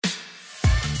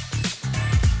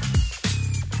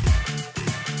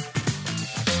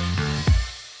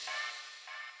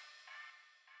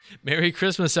Merry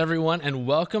Christmas, everyone, and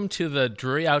welcome to the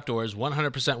Drury Outdoors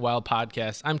 100% Wild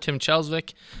podcast. I'm Tim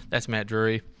Chelsvik. That's Matt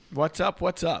Drury. What's up?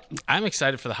 What's up? I'm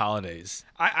excited for the holidays.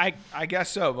 I guess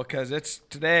so, because it's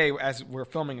today, as we're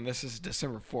filming, this is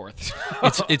December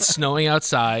 4th. It's snowing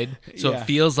outside, so Yeah. it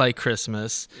feels like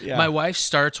Christmas. Yeah. My wife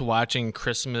starts watching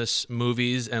Christmas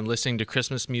movies and listening to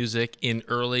Christmas music in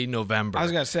early November. I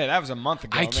was going to say, that was a month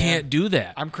ago, I can't do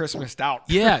that. I'm Christmased out.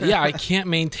 Yeah, I can't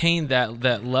maintain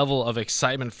that level of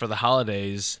excitement for the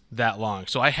holidays that long.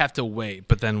 So I have to wait,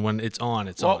 but then when it's on,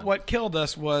 it's on. What killed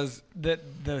us was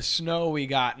that the snow we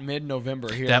got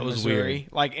mid-November here That in was Missouri.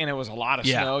 weird. And it was a lot of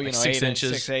Yeah, snow, like 6 6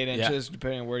 inches. 8 Yeah. inches,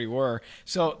 depending on where you were.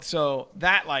 So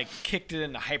that kicked it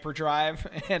into hyperdrive,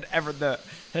 and the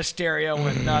hysteria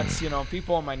went nuts.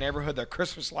 People in my neighborhood, their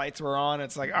Christmas lights were on.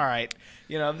 It's like, all right,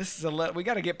 this is we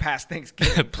got to get past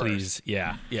Thanksgiving Please, first.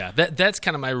 yeah. That's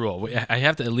kind of my rule. I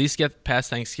have to at least get past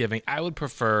Thanksgiving. I would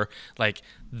prefer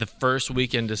the first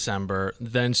week in December,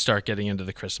 then start getting into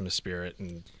the Christmas spirit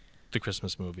and the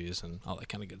Christmas movies and all that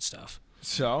kind of good stuff.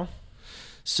 So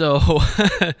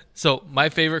my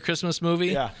favorite Christmas movie,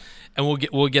 yeah. And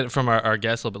we'll get it from our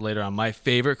guest a little bit later on. My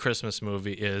favorite Christmas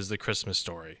movie is The Christmas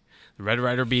Story. The Red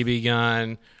Ryder BB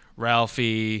gun,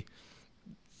 Ralphie,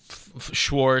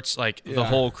 Schwartz, the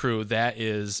whole crew.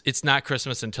 It's not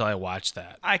Christmas until I watch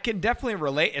that. I can definitely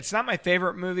relate. It's not my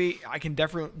favorite movie. I can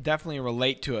definitely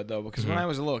relate to it, though, because when I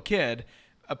was a little kid,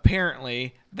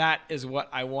 apparently that is what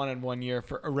I wanted one year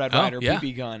for a Red Ryder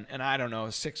BB gun, and I don't know,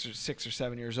 6 or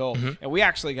 7 years old. And we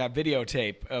actually got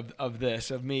videotape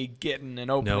of me getting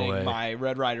and opening my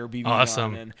Red Ryder BB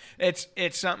Awesome. gun, and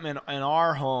it's something in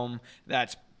our home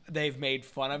they've made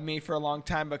fun of me for a long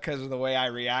time because of the way I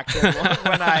reacted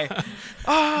when I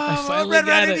finally Red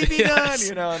got Ryder it. BB Yes.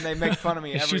 gun, and they make fun of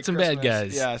me every Shoot some Christmas. bad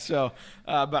guys. Yeah, so,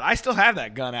 but I still have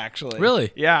that gun, actually.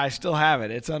 Really? Yeah, I still have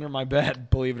it. It's under my bed,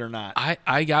 believe it or not.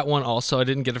 I got one also. I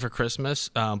didn't get it for Christmas,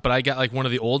 but I got one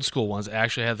of the old school ones. It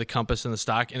actually had the compass in the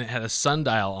stock, and it had a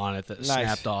sundial on it that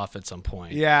snapped off at some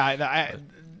point. Yeah,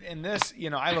 and this,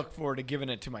 I look forward to giving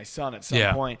it to my son at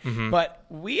some point. But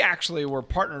we actually were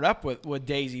partnered up with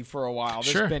Daisy for a while.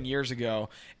 This has been years ago.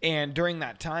 And during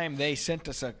that time, they sent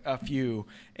us a few.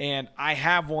 And I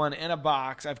have one in a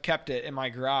box. I've kept it in my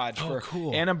garage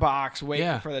in a box,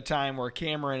 waiting for the time where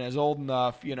Cameron is old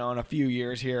enough, in a few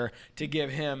years here, to give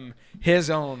him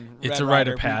his own. It's Red a rite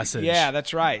Ryder of passage. Yeah,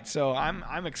 that's right. So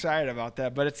I'm excited about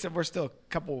that. But we're still a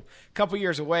couple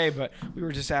years away. But we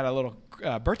were just at a little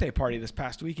birthday party this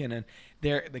past weekend, and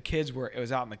the kids it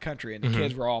was out in the country, and the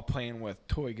kids were all playing with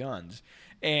toy guns,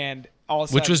 and all of a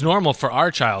sudden, Which was normal for our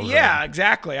childhood. yeah,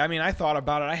 exactly. I mean, I thought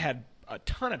about it. I had a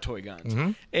ton of toy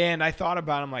guns, and I thought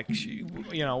about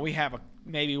them we have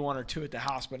maybe one or two at the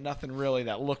house, but nothing really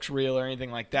that looks real or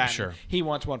anything like that. Sure. And he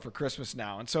wants one for Christmas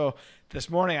now. And so this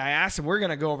morning I asked him, we're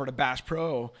going to go over to Bass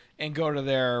Pro and go to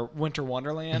their Winter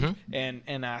Wonderland and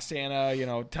ask Santa,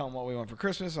 tell him what we want for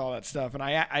Christmas, all that stuff. And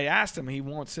I asked him, he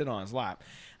won't sit on his lap.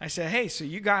 I said, hey, so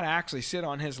you got to actually sit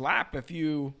on his lap if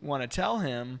you want to tell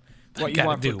him what you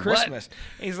want for Christmas.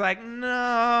 He's like,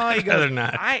 no. He goes,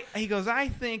 not. I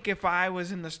think if I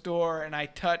was in the store and I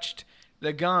touched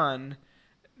the gun,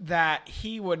 that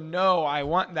he would know I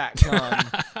want that gun.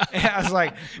 And I was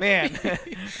like, man,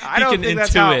 I don't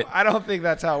think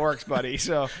that's how it works, buddy.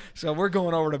 So we're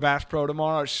going over to Bass Pro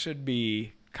tomorrow. It should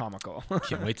be comical.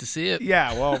 Can't wait to see it.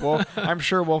 Yeah, well, I'm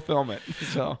sure we'll film it.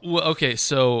 So. Well, okay,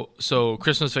 so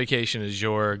Christmas Vacation is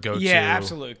your go-to. Yeah,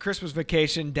 absolutely. Christmas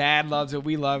Vacation. Dad loves it.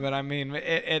 We love it. I mean,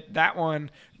 that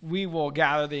one, we will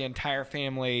gather the entire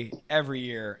family every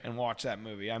year and watch that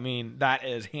movie. I mean, that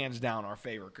is hands down our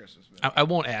favorite Christmas movie. I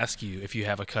won't ask you if you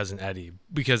have a cousin Eddie,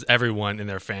 because everyone in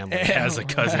their family has a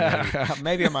cousin Eddie.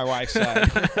 Maybe on my wife's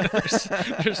side.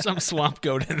 There's some swamp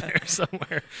goat in there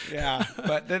somewhere. Yeah,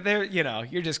 but they're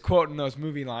you're just quoting those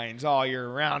movie lines all year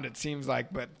round, it seems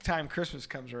like. But the time Christmas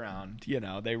comes around,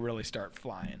 they really start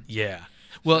flying. Yeah.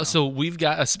 Well, so we've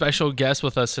got a special guest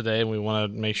with us today, and we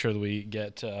want to make sure that we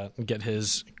get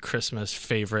his Christmas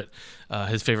favorite,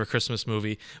 his favorite Christmas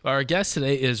movie. Our guest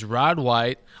today is Rod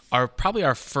White, probably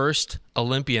our first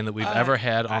Olympian that we've ever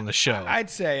had on the show. I'd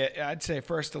say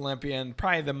first Olympian,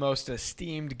 probably the most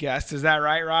esteemed guest. Is that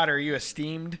right, Rod? Are you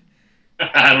esteemed?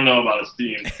 I don't know about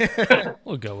esteemed.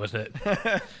 We'll go with it.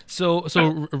 So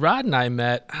Rod and I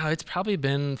met. It's probably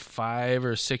been 5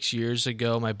 or 6 years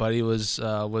ago. My buddy was.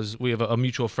 We have a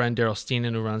mutual friend, Daryl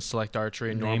Steenan, who runs Select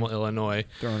Archery in Normal, Illinois.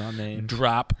 Throwing on names.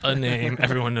 Drop a name.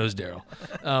 Everyone knows Daryl.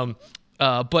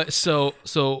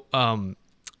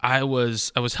 I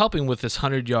was helping with this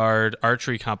 100-yard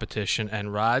archery competition,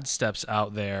 and Rod steps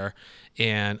out there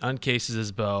and uncases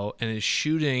his bow and is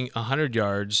shooting 100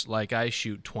 yards like I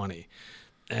shoot 20.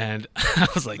 And I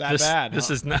was like, this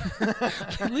is not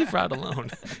 – leave Rod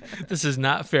alone. This is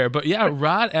not fair. But, yeah,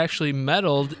 Rod actually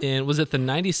medaled in – was it the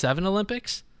 97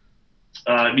 Olympics?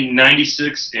 I mean,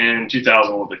 96 and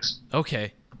 2000 Olympics.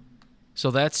 Okay. So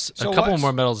that's a couple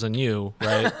more medals than you,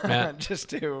 right, Matt? Just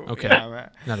two. Okay. Yeah,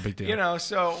 not a big deal.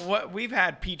 So what we've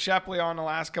had Pete Shepley on the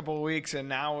last couple of weeks, and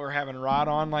now we're having Rod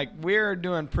on. Like, we're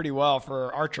doing pretty well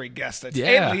for archery guests. And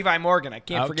Levi Morgan. I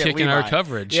can't forget kicking Levi. our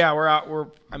coverage. Yeah,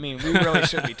 we really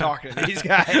should be talking to these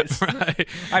guys. Right.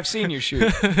 I've seen you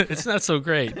shoot. It's not so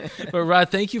great. But Rod,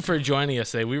 thank you for joining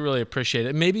us today. We really appreciate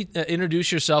it. Maybe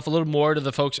introduce yourself a little more to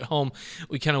the folks at home.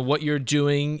 Kind of what you're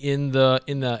doing in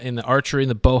the archery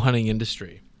and the bow hunting industry.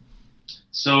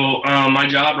 So my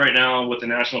job right now with the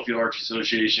National Field Archery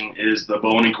Association is the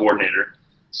bow hunting coordinator.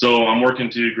 So I'm working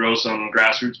to grow some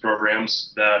grassroots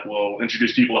programs that will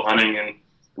introduce people to hunting and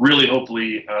really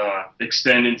hopefully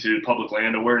extend into public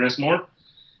land awareness more,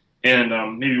 and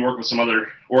maybe work with some other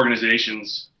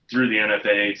organizations through the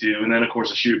NFA too. And then, of course,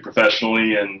 I shoot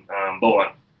professionally and bow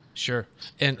hunt. Sure.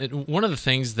 And one of the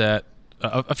things that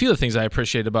a few of the things I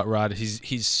appreciate about Rod is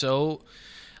he's so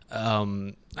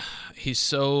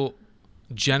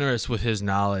generous with his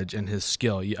knowledge and his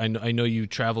skill. I know you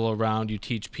travel around, you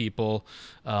teach people,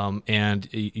 and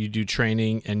you do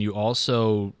training, and you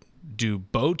also do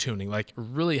bow tuning, like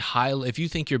really high. If you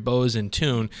think your bow is in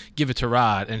tune, give it to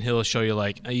Rod, and he'll show you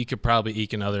like you could probably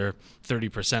eke another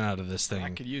 30% out of this thing. I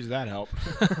could use that help.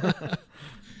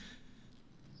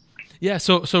 Yeah.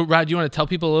 So Rod, do you want to tell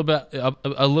people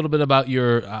a little bit about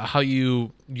your how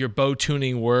your bow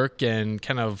tuning work and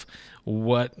kind of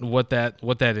what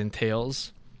that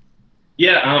entails?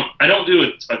 Yeah, I don't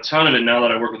do a ton of it now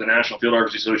that I work with the National Field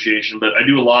Archery Association, but I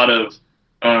do a lot of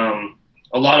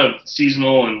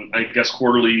seasonal and I guess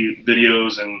quarterly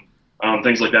videos and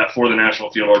things like that for the National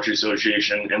Field Archery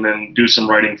Association, and then do some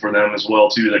writing for them as well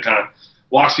too that kind of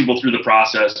walks people through the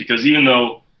process, because even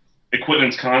though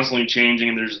equipment's constantly changing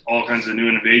and there's all kinds of new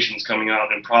innovations coming out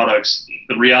in products,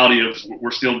 the reality of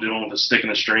we're still dealing with a stick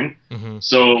and a string. Mm-hmm.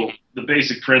 So the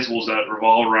basic principles that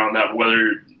revolve around that,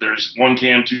 whether there's 1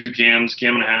 cam, 2 cams,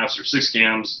 cam and a half, or 6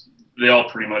 cams, they all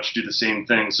pretty much do the same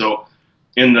thing. So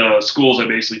in the schools, I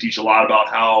basically teach a lot about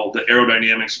how the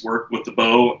aerodynamics work with the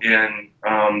bow and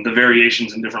the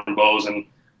variations in different bows, and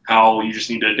how you just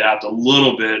need to adapt a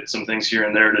little bit, some things here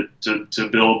and there to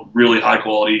build really high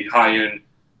quality, high end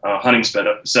hunting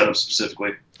setup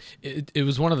specifically. It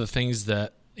was one of the things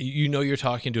that you're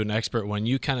talking to an expert when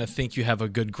you kind of think you have a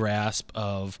good grasp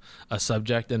of a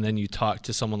subject, and then you talk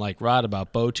to someone like Rod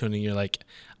about bow tuning. You're like,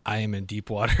 I am in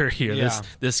deep water here. Yeah.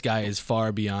 This guy is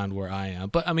far beyond where I am.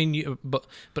 But I mean, but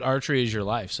archery is your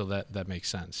life, so that makes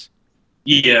sense.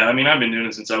 Yeah, I mean, I've been doing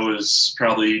it since I was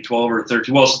probably 12 or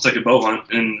 13. Well, since I could bow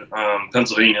hunt in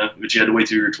Pennsylvania, which you had to wait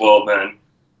till you were 12 then.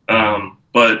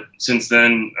 But since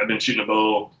then, I've been shooting a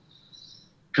bow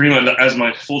pretty much as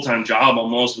my full-time job,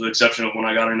 almost, with the exception of when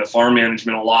I got into farm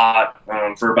management a lot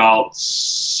for about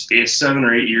 7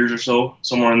 or 8 years or so,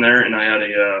 somewhere in there. And I had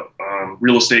a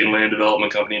real estate and land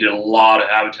development company, did a lot of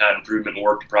habitat improvement and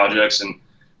work projects, and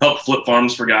helped flip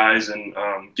farms for guys and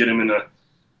get them into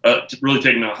really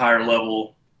taking a higher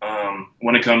level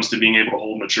when it comes to being able to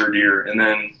hold mature deer. And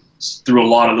then through a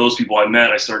lot of those people I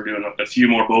met, I started doing a few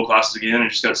more bow classes again and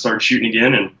just got started shooting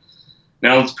again. And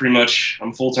now it's pretty much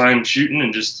I'm full-time shooting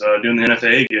and just doing the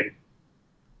NFA gig.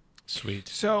 Sweet.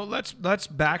 So let's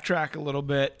backtrack a little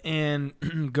bit and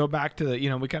go back to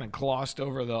the, we kind of glossed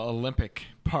over the Olympic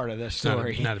part of this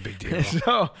story. Not a big deal.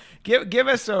 So give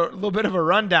us a little bit of a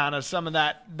rundown of some of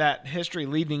that history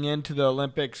leading into the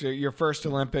Olympics, or your first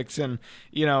Olympics, and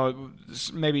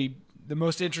maybe the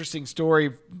most interesting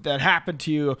story that happened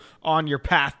to you on your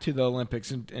path to the Olympics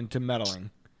and to medaling.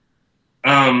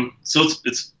 So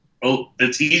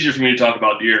it's easier for me to talk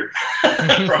about deer,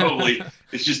 probably.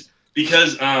 It's just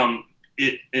because and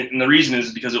the reason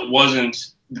is because it wasn't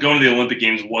going to the Olympic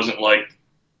Games wasn't like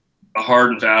a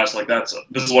hard and fast like this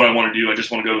is what I want to do. I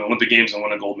just want to go to the Olympic Games and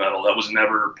win a gold medal. That was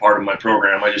never part of my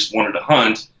program. I just wanted to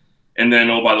hunt, and then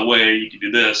by the way, you could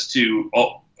do this too.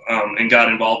 And got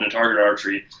involved in target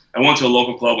archery. I went to a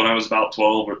local club when I was about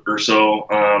 12 or so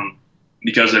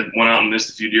because I went out and missed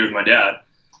a few deer with my dad.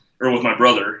 Or with my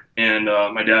brother, and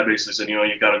my dad basically said,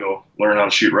 you've got to go learn how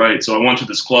to shoot right. So I went to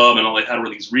this club, and all they had were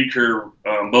these recurve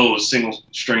bows, single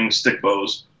string stick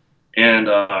bows. And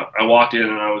I walked in,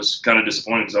 and I was kind of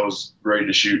disappointed because I was ready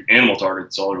to shoot animal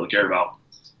targets. That's all I really cared about.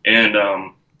 And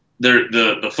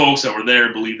the folks that were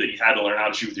there believed that you had to learn how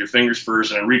to shoot with your fingers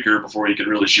first and a recurve before you could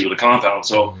really shoot with a compound.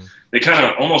 So they kind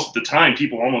of almost at the time,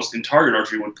 people almost in target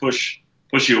archery would push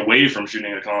you away from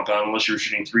shooting a compound unless you were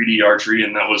shooting 3D archery,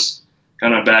 and that was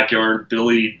kind of backyard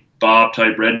Billy Bob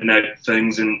type redneck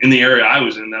things. And in the area I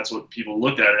was in, that's what people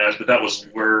looked at it as, but that was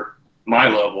where my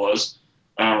love was.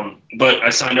 But I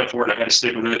signed up for it. I had to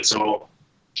stick with it. So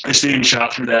I stayed and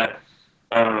shot through that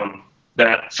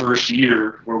first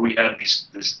year where we had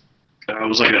it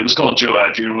was called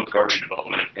JOAD, Junior Olympic Archery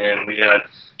Development, and we had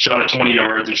shot at 20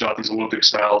 yards and shot these Olympic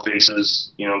style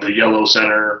faces, the yellow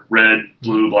center, red,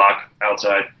 blue block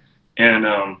outside. And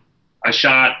I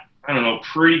shot,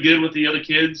 pretty good with the other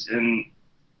kids. And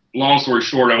long story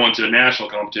short, I went to a national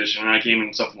competition and I came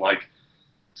in something like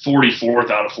 44th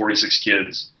out of 46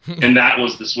 kids. And that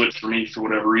was the switch for me for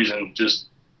whatever reason, just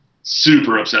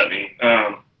super upset me.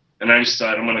 And I just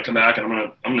decided I'm going to come back and I'm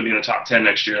going to be in the top 10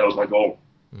 next year. That was my goal.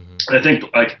 And I think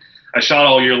I shot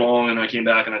all year long and I came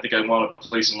back and I think I wound up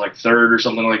placing like 3rd or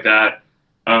something like that.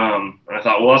 And I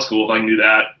thought, well, that's cool if I can do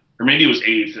that. Or maybe it was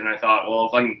 8th. And I thought, well,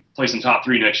 if I can place in top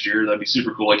 3 next year, that'd be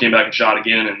super cool. I came back and shot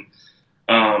again. And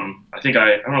I think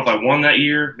I don't know if I won that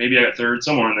year. Maybe I got 3rd,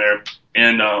 somewhere in there.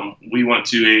 And we went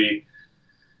to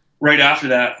right after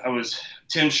that, I was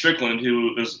Tim Strickland,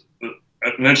 who was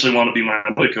eventually wanted to be my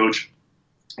play coach,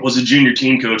 was a junior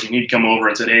team coach, and he'd come over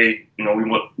and said, hey, we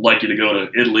would like you to go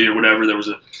to Italy or whatever. It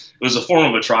was a form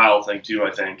of a trial thing too,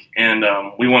 I think. And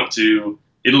we went to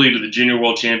Italy to the Junior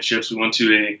World Championships. We went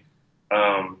to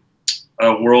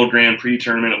a World Grand Prix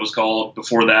tournament, it was called,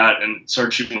 before that, and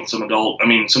started shooting with some of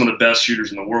the best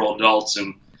shooters in the world, adults.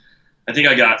 And I think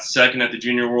I got 2nd at the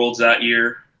Junior Worlds that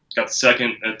year, got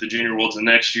 2nd at the Junior Worlds the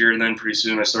next year, and then pretty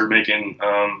soon I started making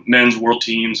men's world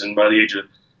teams, and by the age of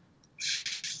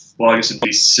I guess it'd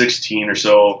be 16 or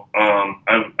so.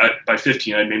 By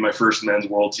 15, I made my first men's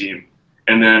world team,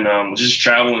 and then just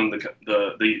traveling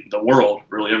the world,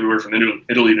 really everywhere from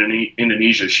Italy to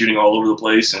Indonesia, shooting all over the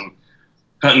place and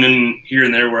hunting in here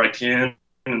and there where I can.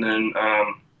 And then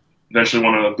eventually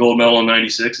won a gold medal in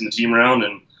 '96 in the team round,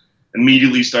 and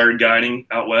immediately started guiding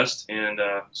out west and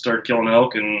started killing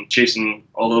elk and chasing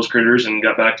all those critters, and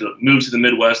moved to the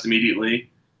Midwest immediately,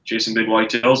 chasing big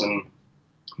whitetails, and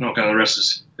kind of the rest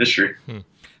is history.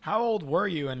 How old were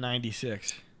you in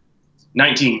 '96?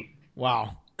 19.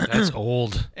 Wow. That's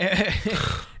old.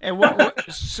 And what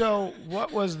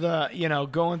was the,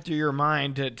 going through your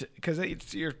mind because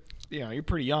you're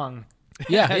pretty young.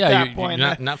 Yeah. At yeah. that point.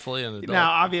 You're not fully an adult.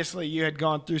 Now, obviously you had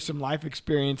gone through some life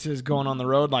experiences going on the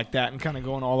road like that and kind of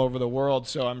going all over the world.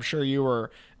 So I'm sure you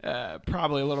were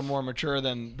probably a little more mature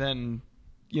than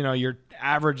your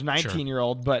average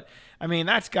 19-year-old, but I mean,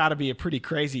 that's got to be a pretty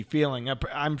crazy feeling.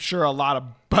 I'm sure a lot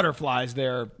of butterflies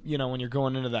there, when you're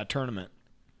going into that tournament.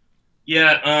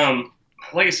 Yeah,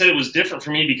 like I said, it was different for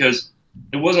me because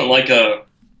it wasn't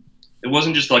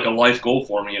just like a life goal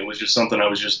for me. It was just something I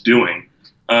was just doing.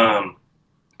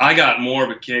 I got more of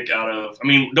a kick out of.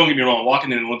 Don't get me wrong,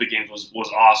 walking in the Olympic Games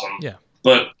was awesome. Yeah.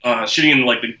 But shooting in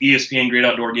like the ESPN Great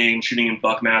Outdoor Games, shooting in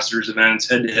Buckmasters events,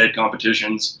 head-to-head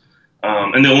competitions.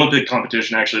 And the Olympic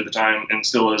competition actually at the time, and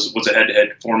still was a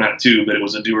head-to-head format too, but it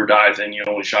was a do or die thing. You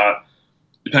only shot,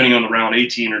 depending on the round,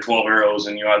 18 or 12 arrows,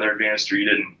 and you either advanced or you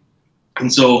didn't.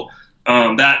 And so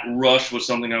that rush was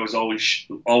something I was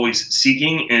always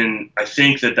seeking, and I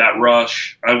think that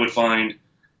rush I would find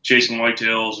chasing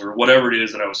whitetails or whatever it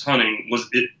is that I was hunting was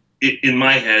it in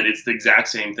my head. It's the exact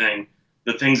same thing.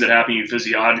 The things that happen to you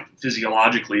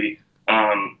physiologically.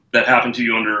 That happen to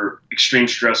you under extreme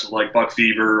stress, like buck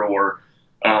fever, or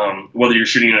whether you're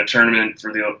shooting in a tournament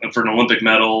for an Olympic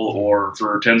medal or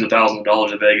for tens of thousands of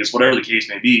dollars in Vegas, whatever the case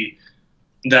may be,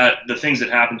 that the things that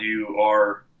happen to you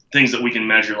are things that we can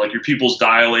measure. Like your pupils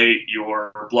dilate,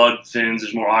 your blood thins,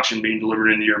 there's more oxygen being delivered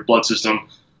into your blood system.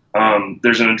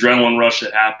 There's an adrenaline rush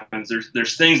that happens.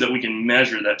 There's things that we can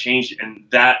measure that change, and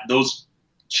those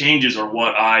changes are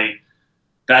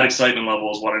that excitement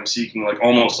level is what I'm seeking, like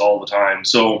almost all the time.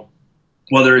 So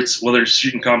whether it's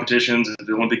shooting competitions at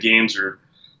the Olympic Games or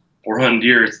hunting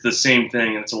deer, it's the same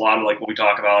thing. And it's a lot of like what we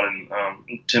talk about, and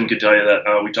Tim could tell you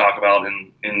that we talk about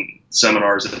in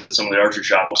seminars at some of the archery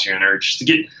shops here and there, just to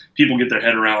get people get their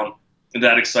head around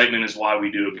that excitement is why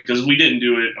we do it. Because if we didn't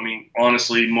do it,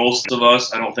 honestly, most of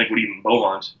us, I don't think would even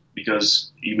bow hunt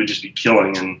because you would just be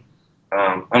killing. And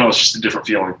I don't know, it's just a different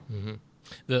feeling. Mm-hmm.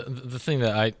 The thing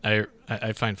that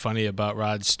I find funny about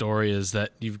Rod's story is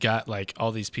that you've got like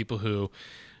all these people who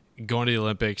going to the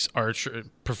Olympics,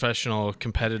 professional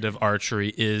competitive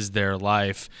archery is their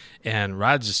life, and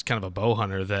Rod's just kind of a bow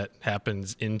hunter that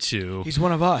happens into. He's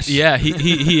one of us. Yeah,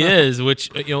 he is. Which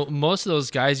most of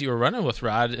those guys you were running with,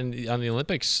 Rod, on the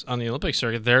Olympic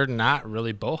circuit, they're not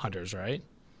really bow hunters, right?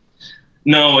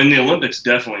 No, in the Olympics,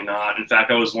 definitely not. In fact,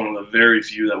 I was one of the very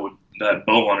few that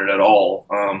bow hunted at all.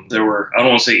 There were, I don't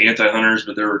want to say anti-hunters,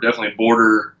 but there were definitely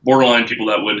borderline people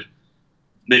that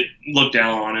look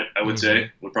down on it, I would say,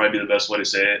 would probably be the best way to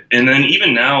say it. And then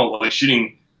even now, like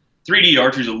shooting 3D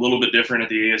archery is a little bit different at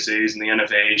the ASAs and the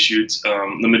NFA shoots.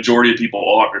 The majority of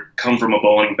people come from a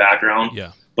bow hunting background.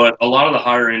 Yeah. But a lot of the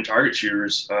higher end target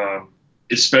shooters,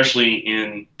 especially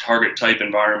in target type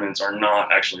environments, are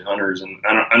not actually hunters. And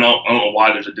I don't know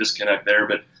why there's a disconnect there,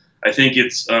 but I think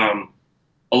it's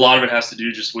a lot of it has to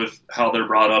do just with how they're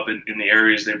brought up in the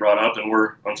areas they brought up. And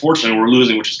we're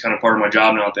losing, which is kind of part of my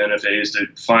job now at the NFA, is to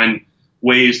find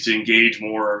ways to engage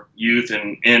more youth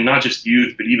and not just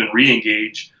youth, but even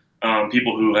re-engage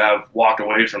people who have walked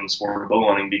away from the sport of bow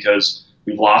hunting because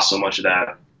we've lost so much of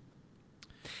that.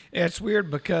 It's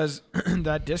weird because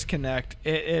that disconnect,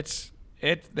 it's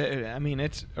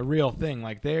a real thing.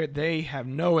 Like they have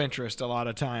no interest a lot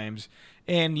of times.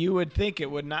 And you would think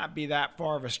it would not be that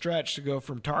far of a stretch to go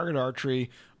from target archery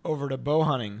over to bow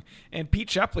hunting. And Pete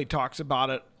Shepley talks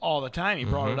about it all the time. He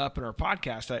brought it up in our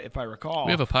podcast, if I recall.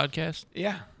 We have a podcast?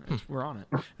 Yeah, we're on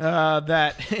it.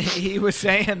 That he was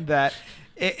saying that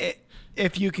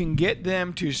if you can get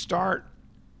them to start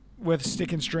with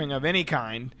stick and string of any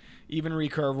kind, even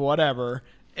recurve, whatever,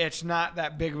 it's not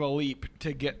that big of a leap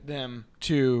to get them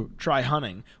to try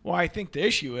hunting. Well, I think the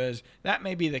issue is that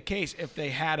may be the case if they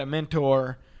had a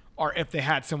mentor or if they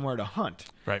had somewhere to hunt.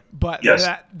 Right. But yes.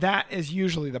 that is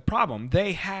usually the problem.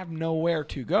 They have nowhere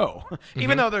to go,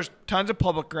 even though there's tons of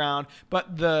public ground.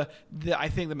 But I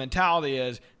think the mentality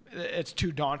is it's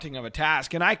too daunting of a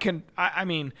task. And I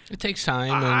mean, it takes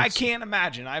time. I can't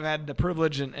imagine. I've had the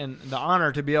privilege and the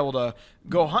honor to be able to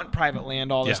go hunt private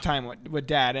land all this time with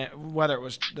Dad, and whether it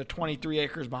was the 23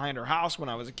 acres behind our house when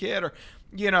I was a kid, or,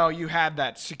 you had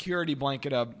that security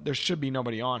blanket of there should be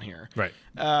nobody on here. Right.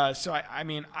 So I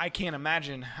mean, I can't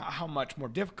imagine how much more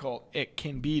difficult it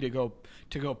can be to go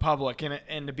public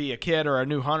and to be a kid or a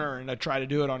new hunter and to try to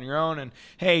do it on your own. And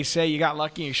hey, say you got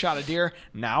lucky and you shot a deer.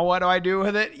 Now what do I do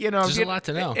with it? There's a lot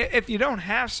to know. If you don't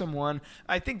have someone,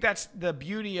 I think that's the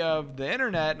beauty of the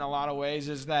internet in a lot of ways,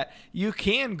 is that you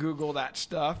can Google that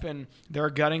stuff and there are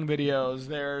gutting videos.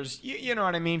 There's, you know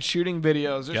what I mean? Shooting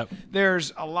videos.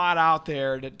 There's a lot out there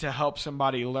to help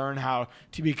somebody learn how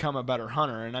to become a better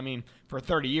hunter. And I mean, for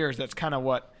 30 years, that's kind of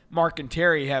what Mark and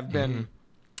Terry have been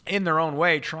in their own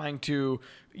way trying to,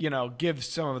 give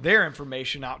some of their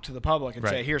information out to the public and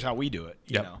say, here's how we do it,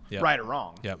 right or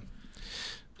wrong. Yep.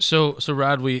 So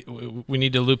Rod, we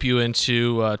need to loop you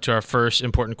into to our first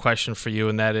important question for you,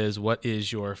 and that is, what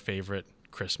is your favorite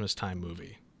Christmas time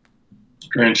movie?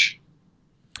 Grinch.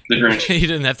 The Grinch. You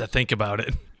didn't have to think about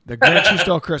it. The Grinch Who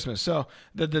Stole Christmas. So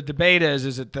the debate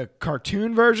is it the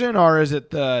cartoon version or is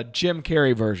it the Jim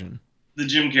Carrey version? The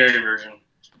Jim Carrey version.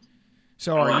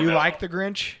 So are you like the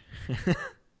Grinch?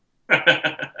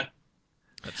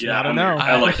 That's not a no.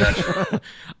 I like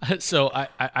that. So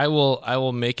I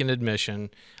will make an admission.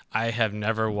 I have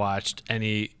never watched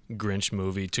any Grinch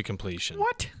movie to completion.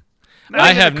 What?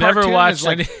 I have never watched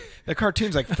any. The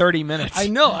cartoon's like 30 minutes. I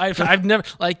know. I've never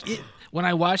when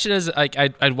I watched it as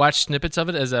I'd watch snippets of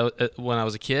it when I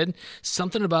was a kid.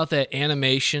 Something about that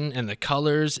animation and the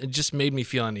colors, it just made me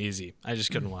feel uneasy. I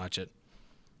just couldn't watch it.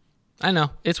 I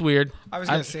know. It's weird. I was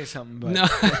going to say something, but no.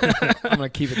 I'm going to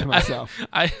keep it to myself.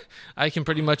 I can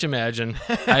pretty much imagine.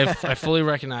 I fully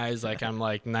recognize I'm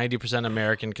 90%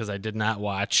 American because I did not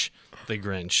watch The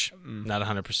Grinch. Not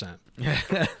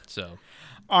 100%. So.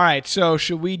 All right. So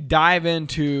should we dive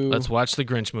into... Let's watch the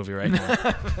Grinch movie right now.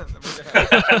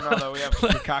 We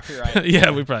have copyright. Yeah,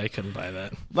 we probably couldn't buy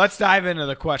that. Let's dive into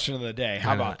the question of the day.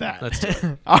 How about that? Let's do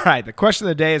it. All right. The question of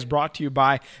the day is brought to you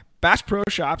by Bass Pro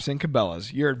Shops in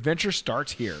Cabela's. Your adventure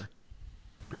starts here.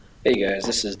 Hey guys,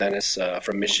 this is Dennis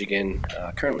from Michigan.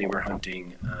 Currently we're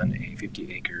hunting on a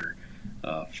 50-acre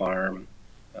farm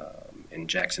in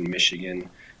Jackson, Michigan.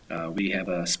 We have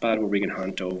a spot where we can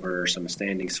hunt over some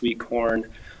standing sweet corn.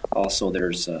 Also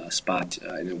there's a spot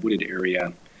in a wooded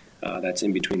area that's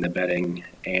in between the bedding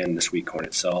and the sweet corn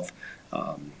itself.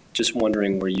 Just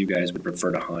wondering where you guys would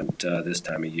prefer to hunt this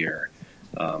time of year.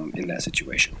 in that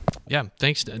situation. Yeah,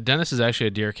 thanks. Dennis is actually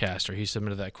a Deercaster. He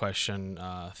submitted that question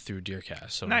through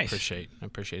Deercast, so nice. I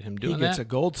appreciate him doing that. He gets a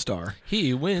gold star.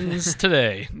 He wins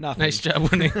today. Nothing. Nice job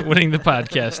winning the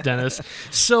podcast, Dennis.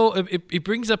 So it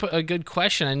brings up a good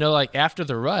question. I know, like after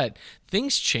the rut,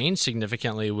 things change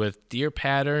significantly with deer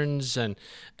patterns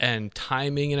and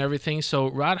timing and everything. So,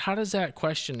 Rod, how does that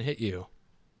question hit you?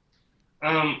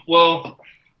 Well,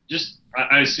 just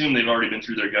I assume they've already been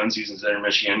through their gun seasons there in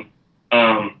Michigan.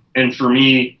 And for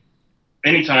me,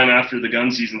 anytime after the gun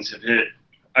seasons have hit,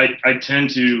 I tend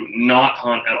to not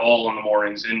hunt at all in the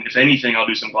mornings. And if anything, I'll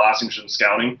do some glassing, some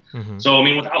scouting. Mm-hmm. So, I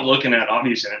mean, without looking at,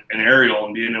 obviously, an aerial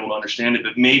and being able to understand it,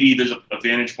 but maybe there's a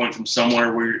vantage point from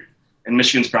somewhere where, and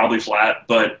Michigan's probably flat,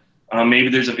 but maybe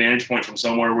there's a vantage point from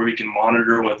somewhere where we can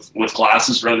monitor with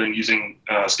glasses rather than using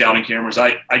scouting cameras.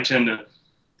 I tend to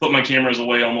put my cameras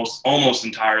away almost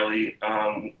entirely,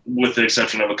 with the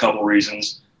exception of a couple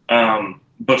reasons.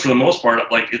 But for the most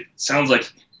part, like it sounds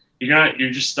like you're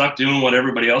just stuck doing what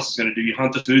everybody else is going to do. You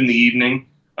hunt the food in the evening,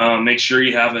 make sure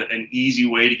you have an easy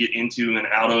way to get into and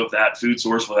out of that food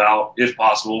source if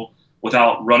possible,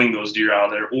 without running those deer out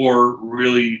of there, or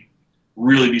really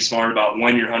be smart about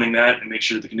when you're hunting that and make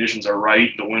sure the conditions are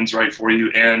right, the wind's right for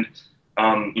you, and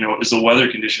is the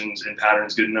weather conditions and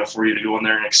patterns good enough for you to go in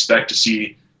there and expect to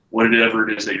see whatever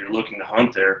it is that you're looking to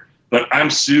hunt there. But I'm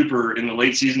in the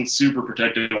late season, super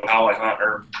protective of how I hunt,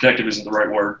 or protective isn't the right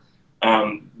word.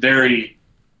 Very,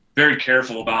 very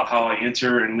careful about how I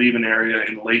enter and leave an area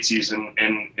in the late season.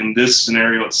 And in this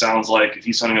scenario, it sounds like if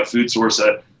he's hunting a food source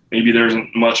that maybe there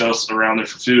isn't much else around there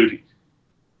for food,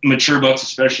 mature bucks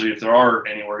especially, if there are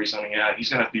anywhere he's hunting at, he's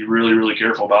going to have to be really, really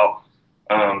careful about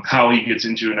how he gets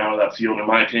into and out of that field, in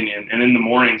my opinion. And in the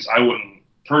mornings, I wouldn't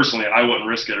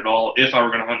risk it at all. If I were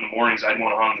going to hunt in the mornings, I'd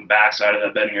want to hunt on the backside of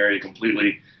that bedding area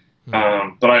completely.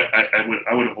 But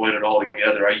I would avoid it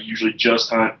altogether. I usually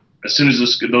just hunt as soon as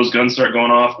those guns start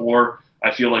going off, or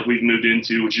I feel like we've moved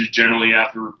into, which is generally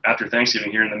after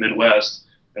Thanksgiving here in the Midwest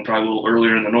and probably a little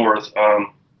earlier in the North.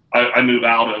 I move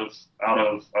out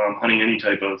of hunting any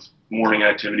type of morning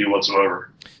activity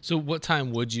whatsoever. So what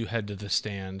time would you head to the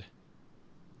stand?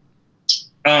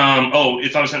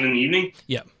 If I was hunting in the evening?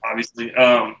 Yeah. Obviously.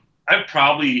 I'd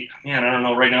probably, I don't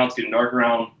know. Right now it's getting dark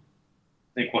around,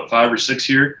 I think, 5 or 6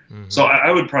 here. Mm-hmm. So I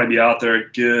would probably be out there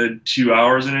a good 2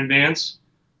 hours in advance.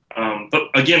 But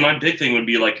again, my big thing would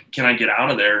be like, can I get out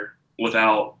of there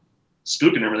without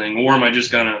spooking everything? Or am I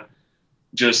just going to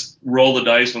just roll the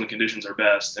dice when the conditions are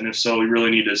best? And if so, we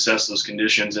really need to assess those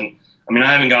conditions. And I mean,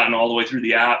 I haven't gotten all the way through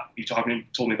the app. You told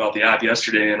me about the app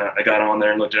yesterday, and I got on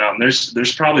there and looked it out. And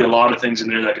there's probably a lot of things in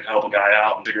there that could help a guy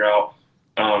out and figure out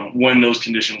when those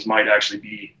conditions might actually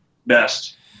be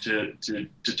best to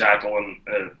tackle in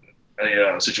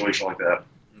a situation like that.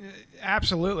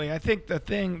 Absolutely. I think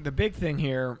the big thing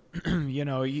here,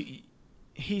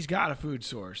 he's got a food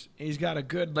source. He's got a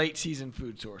good late season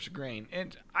food source, grain.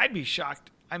 And I'd be shocked.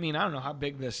 I mean, I don't know how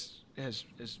big this is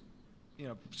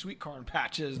sweet corn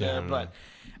patches there, but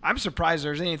I'm surprised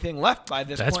there's anything left by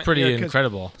this point. That's pretty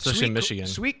incredible, especially in Michigan.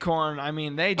 Sweet corn, I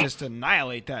mean, they just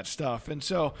annihilate that stuff. And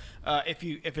so if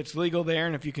it's legal there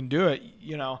and if you can do it,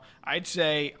 I'd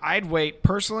say I'd wait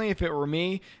personally if it were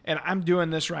me. And I'm doing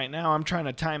this right now. I'm trying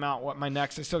to time out what my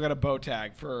next. I still got a bow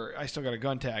tag I still got a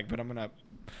gun tag, but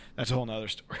that's a whole nother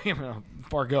story. I'm going to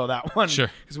forego that one. Sure.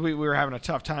 Because we were having a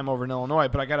tough time over in Illinois.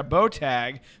 But I got a bow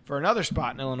tag for another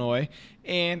spot in Illinois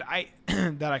and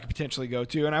that I could potentially go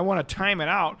to. And I want to time it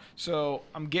out so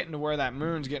I'm getting to where that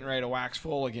moon's getting ready to wax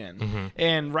full again. Mm-hmm.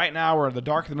 And right now we're at the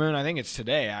dark of the moon. I think it's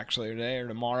today, actually. Today or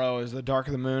tomorrow is the dark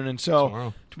of the moon. And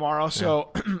so tomorrow.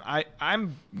 So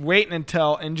I'm waiting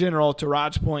until, in general, to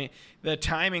Rod's point, the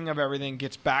timing of everything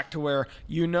gets back to where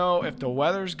if the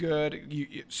weather's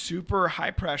good, super high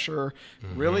pressure,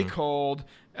 really cold,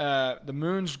 the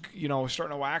moon's starting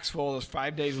to wax full. Those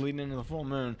 5 days leading into the full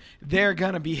moon, they're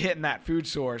gonna be hitting that food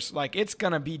source. Like it's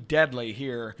gonna be deadly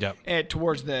here. Yep.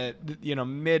 Towards the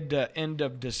mid to end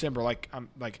of December,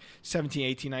 like 17,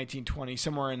 18, 19, 20,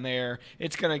 somewhere in there.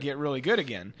 It's gonna get really good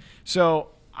again. So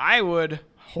I would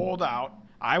hold out.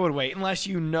 I would wait unless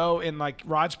in like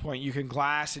Rod's point, you can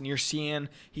glass and you're seeing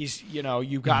he's,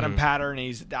 you've got him pattern.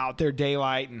 He's out there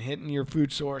daylight and hitting your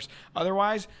food source.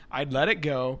 Otherwise, I'd let it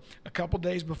go a couple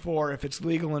days before. If it's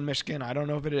legal in Michigan, I don't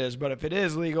know if it is, but if it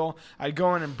is legal, I'd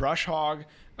go in and brush hog,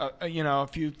 a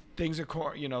few things of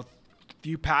corn,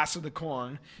 few passes of the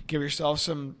corn, give yourself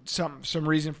some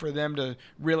reason for them to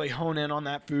really hone in on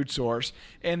that food source.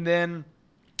 And then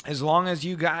as long as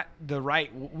you got the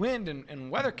right wind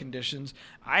and weather conditions,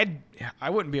 I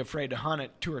wouldn't be afraid to hunt it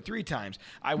 2 or 3 times.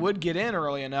 I would get in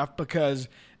early enough because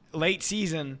late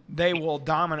season, they will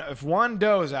dominate. If one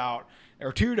doe's out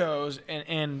or two does,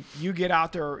 and you get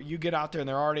out there and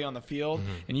they're already on the field,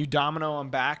 and you domino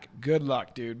them back, good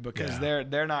luck, dude, because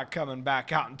they're not coming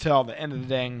back out until the end of the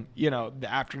day, the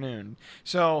afternoon.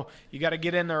 So you got to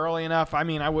get in there early enough. I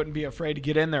mean, I wouldn't be afraid to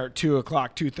get in there at 2:00,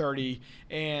 2:30,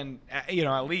 and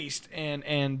at least,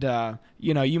 and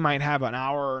you might have an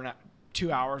hour or 2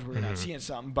 hours where you're not seeing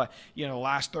something, but the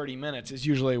last 30 minutes is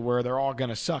usually where they're all going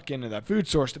to suck into that food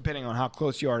source, depending on how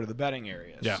close you are to the bedding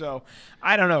areas. Yeah. So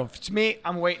I don't know. If it's me,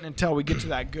 I'm waiting until we get to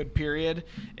that good period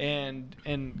and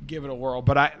give it a whirl.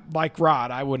 But I, like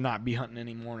Rod, I would not be hunting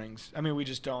any mornings. I mean, we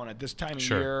just don't at this time of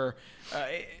year.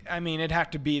 It'd have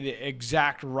to be the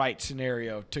exact right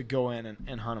scenario to go in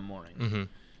and hunt a morning.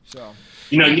 So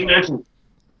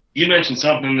you mentioned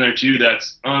something there too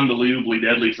that's unbelievably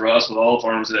deadly for us with all the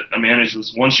farms that I manage.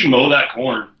 Was once you mow that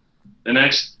corn, the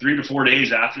next 3 to 4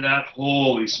 days after that,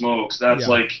 holy smokes, that's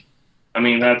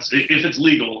that's if it's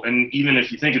legal, and even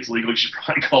if you think it's legal, you should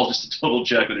probably call just to double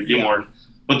check with your game warden.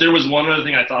 But there was one other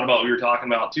thing I thought about we were talking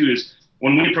about too, is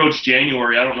when we approach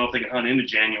January, I don't know if they can hunt into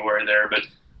January there, but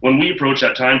when we approach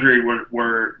that time period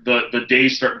where the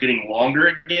days start getting longer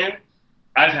again,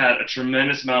 I've had a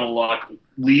tremendous amount of luck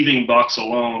leaving bucks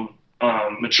alone,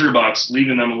 mature bucks,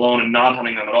 leaving them alone and not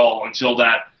hunting them at all until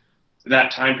that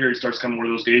time period starts coming where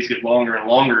those days get longer and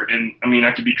longer. And I mean,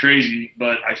 I could be crazy,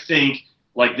 but I think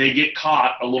like they get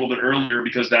caught a little bit earlier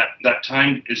because that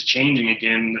time is changing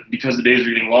again. Because the days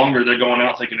are getting longer, they're going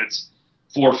out thinking it's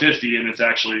 4:50 and it's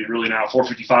actually really now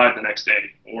 4:55 the next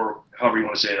day, or however you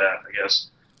want to say that, I guess.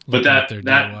 But that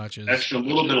extra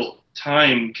little bit of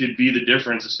time could be the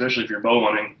difference, especially if you're bow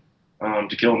hunting,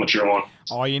 to kill a mature one.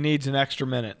 All you need is an extra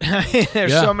minute.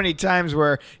 There's so many times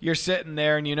where you're sitting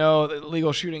there and the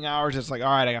legal shooting hours, it's like, all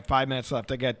right, I got 5 minutes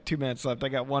left. I got 2 minutes left. I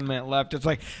got 1 minute left. It's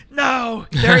like, no,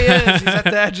 there he is. He's at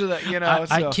the edge of the,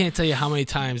 I can't tell you how many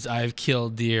times I've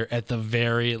killed deer at the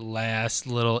very last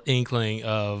little inkling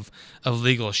of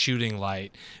legal shooting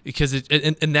light, because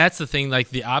and that's the thing, like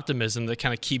the optimism that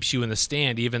kind of keeps you in the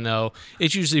stand, even though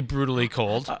it's usually brutally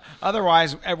cold.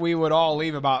 Otherwise, we would all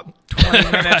leave about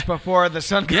 20 minutes before the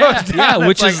sun goes down. Yeah,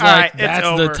 which is like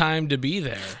that's the time to be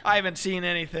there. I haven't seen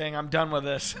anything. I'm done with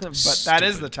this. But that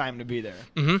is the time to be there.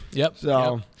 Yep.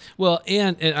 So, well,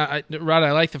 and Rod,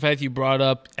 I like the fact you brought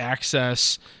up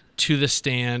access to the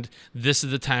stand. This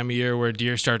is the time of year where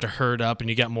deer start to herd up, and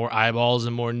you got more eyeballs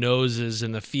and more noses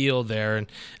in the field there,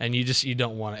 and you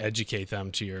don't want to educate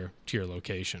them to your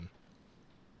location.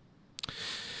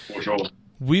 For sure.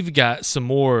 We've got some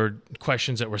more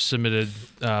questions that were submitted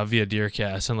via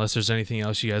DeerCast, unless there's anything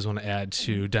else you guys want to add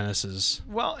to Dennis's.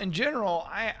 Well, in general,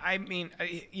 I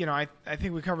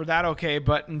think we covered that okay,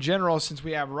 but in general, since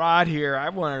we have Rod here, I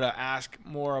wanted to ask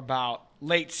more about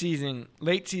late season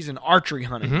archery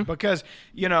hunting, because,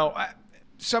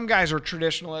 some guys are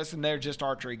traditionalists and they're just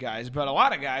archery guys, but a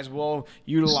lot of guys will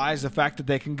utilize the fact that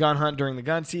they can gun hunt during the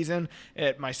gun season,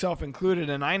 myself included.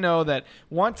 And I know that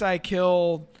once I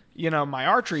kill my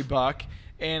archery buck,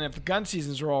 and if the gun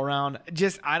seasons roll around,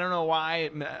 I don't know why,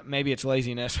 maybe it's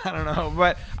laziness, I don't know,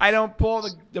 but I don't pull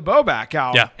the bow back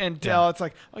out until it's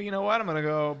like, oh, you know what, I'm going to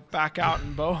go back out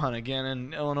and bow hunt again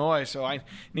in Illinois, so I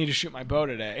need to shoot my bow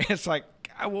today. It's like,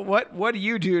 what do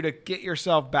you do to get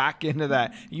yourself back into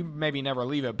that? You maybe never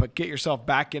leave it, but get yourself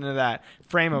back into that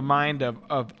frame of mind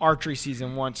of archery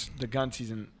season once the gun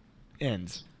season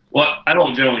ends. Well, I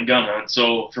don't generally gun hunt,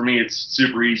 so for me it's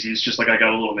super easy. It's just like I got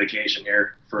a little vacation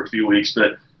here for a few weeks.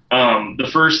 But the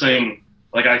first thing,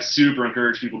 like I super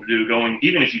encourage people to do, going,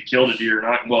 even if you killed a deer,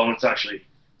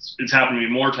 it's happened to me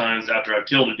more times after I've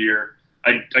killed a deer,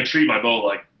 I treat my bow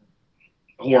like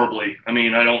horribly. I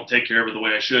mean, I don't take care of it the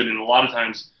way I should, and a lot of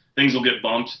times things will get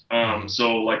bumped.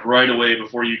 So like right away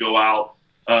before you go out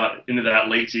into that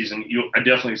late season, I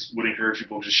definitely would encourage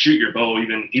people to just shoot your bow,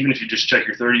 even if you just check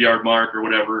your 30-yard mark or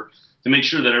whatever, to make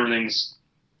sure that everything's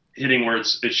hitting where it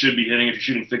should be hitting. If you're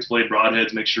shooting fixed blade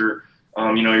broadheads, make sure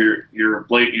your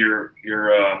blade, your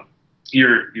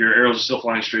arrows are still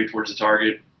flying straight towards the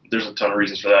target. There's a ton of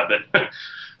reasons for that,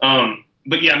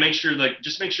 but yeah, make sure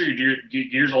your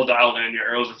gear's all dialed in, your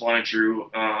arrows are flying true,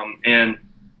 and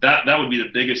that would be the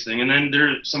biggest thing. And then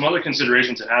there's some other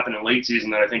considerations that happen in late season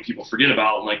that I think people forget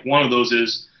about. And like one of those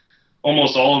is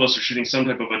almost all of us are shooting some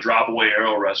type of a drop away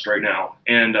arrow rest right now.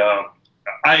 And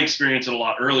I experience it a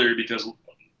lot earlier because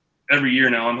every year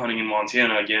now I'm hunting in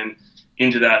Montana again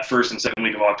into that first and second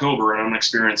week of October, and I'm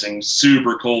experiencing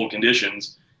super cold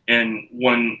conditions. And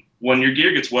when your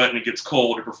gear gets wet and it gets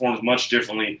cold, it performs much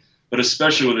differently, but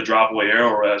especially with a drop away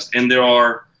arrow rest. And there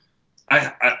are,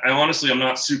 I honestly, I'm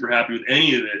not super happy with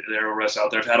any of the arrow rests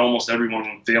out there. I've had almost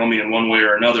everyone fail me in one way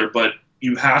or another, but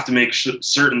you have to make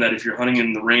certain that if you're hunting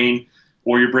in the rain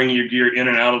or you're bringing your gear in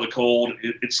and out of the cold,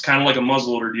 it's kind of like a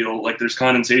muzzleloader deal. Like there's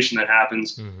condensation that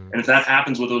happens. And if that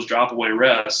happens with those drop away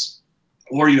rests,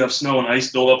 or you have snow and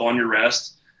ice build up on your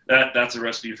rest, that's a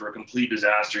recipe for a complete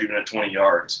disaster, even at 20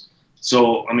 yards.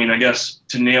 So, I mean, I guess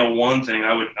to nail one thing,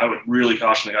 I would really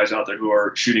caution the guys out there who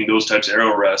are shooting those types of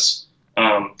arrow rests,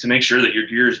 to make sure that your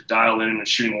gear is dialed in and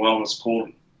shooting well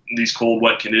in these cold,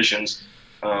 wet conditions,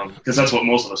 because that's what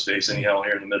most of us face anyhow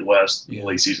here in the Midwest in the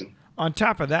late season. On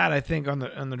top of that, I think on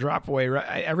the drop away,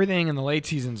 everything in the late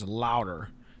season's louder.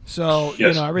 So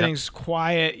yes. Everything's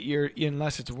quiet.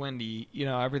 Unless it's windy,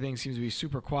 everything seems to be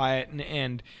super quiet,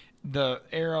 and the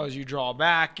arrows you draw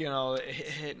back,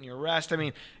 hitting your rest. I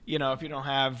mean, if you don't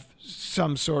have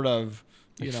some sort of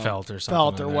felt or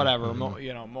something, whatever,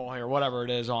 mohair, whatever it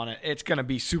is on it, it's going to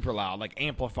be super loud, like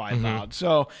amplified loud.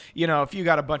 So, if you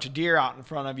got a bunch of deer out in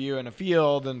front of you in a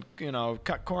field and,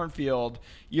 cut cornfield,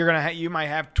 you might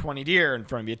have 20 deer in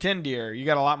front of you, 10 deer. You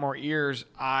got a lot more ears,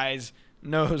 eyes,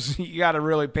 nose. You got to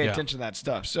really pay attention to that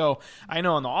stuff. So I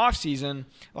know in the off season,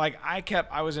 like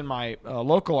I was in my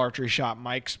local archery shop,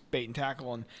 Mike's Bait and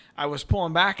Tackle, and I was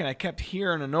pulling back and I kept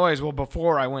hearing a noise. Well,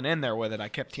 before I went in there with it, I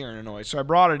kept hearing a noise. So I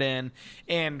brought it in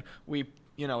and we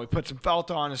put some felt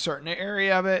on a certain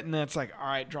area of it, and then it's like, all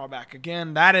right, draw back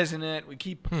again. That isn't it.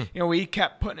 We we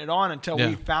kept putting it on until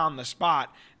we found the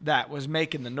spot that was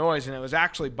making the noise, and it was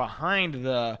actually behind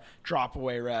the drop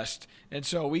away rest. And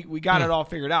so we got it all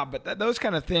figured out. But those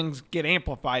kind of things get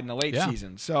amplified in the late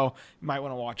season, so you might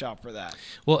want to watch out for that.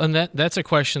 Well, and that's a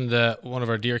question that one of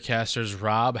our deer casters,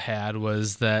 Rob, had,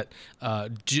 was that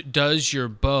does your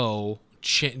bow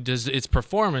does its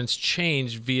performance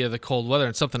change via the cold weather?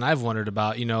 And something I've wondered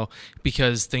about,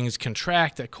 because things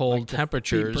contract at cold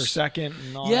temperatures. Feet per second.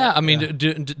 And all that. I mean,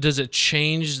 does it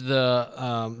change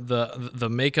the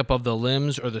makeup of the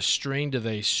limbs or the string? Do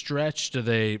they stretch? Do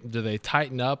they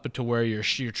tighten up to where your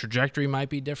trajectory might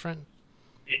be different?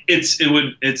 It's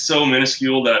so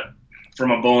minuscule that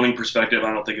from a boning perspective,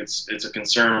 I don't think it's a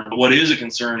concern. But what is a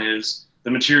concern is the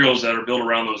materials that are built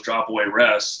around those drop away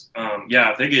rests.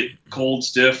 If they get cold,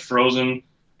 stiff, frozen,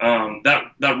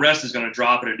 that rest is going to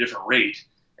drop at a different rate.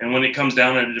 And when it comes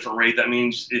down at a different rate, that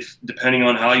means depending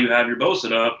on how you have your bow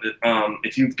set up,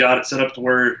 if you've got it set up to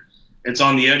where it's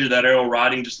on the edge of that arrow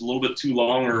riding just a little bit too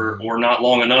long or not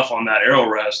long enough on that arrow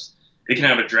rest, it can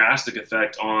have a drastic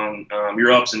effect on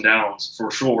your ups and downs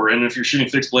for sure. And if you're shooting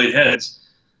fixed blade heads,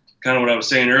 kind of what I was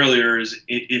saying earlier is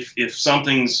if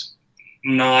something's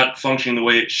not functioning the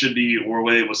way it should be or the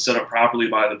way it was set up properly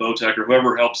by the bow tech or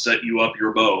whoever helped set you up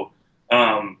your bow,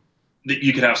 that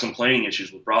you could have some planing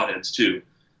issues with broadheads too.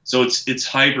 So it's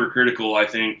hypercritical, I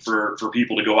think, for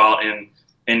people to go out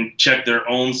and check their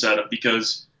own setup,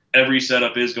 because every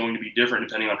setup is going to be different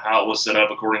depending on how it was set up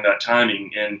according to that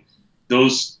timing. And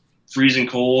those freezing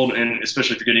cold, and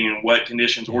especially if you're getting in wet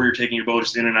conditions or you're taking your bow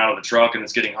just in and out of the truck and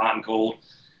it's getting hot and cold,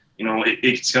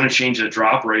 it's going to change the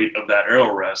drop rate of that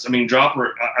arrow rest. I mean,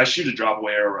 I shoot a drop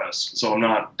away arrow rest, so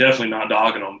I'm definitely not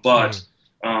dogging them. But,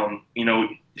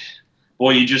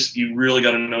 you really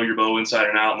got to know your bow inside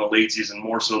and out in the late season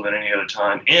more so than any other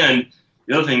time. And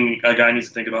the other thing a guy needs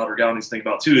to think about, or gal needs to think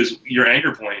about too, is your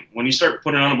anchor point. When you start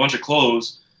putting on a bunch of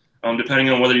clothes, depending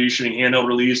on whether you're shooting handheld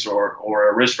release or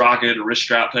a wrist rocket or wrist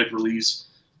strap type release,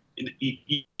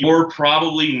 you're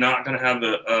probably not going to have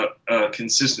a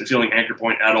consistent feeling anchor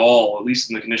point at all, at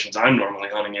least in the conditions I'm normally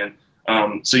hunting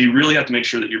in. So you really have to make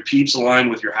sure that your peeps align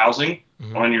with your housing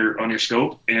on your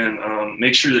scope, and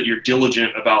make sure that you're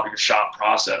diligent about your shot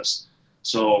process.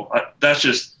 So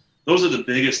those are the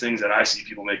biggest things that I see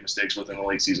people make mistakes with in the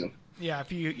late season. Yeah,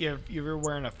 if you're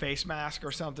wearing a face mask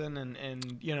or something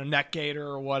and neck gaiter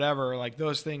or whatever, like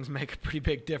those things make a pretty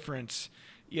big difference.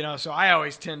 So I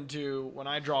always tend to, when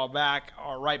I draw back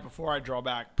or right before I draw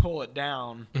back, pull it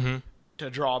down to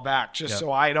draw back, just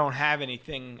so I don't have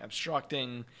anything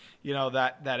obstructing,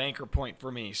 that anchor point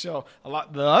for me. So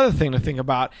the other thing to think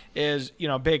about is,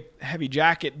 big heavy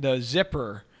jacket, the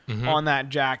zipper on that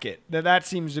jacket. That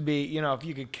seems to be, if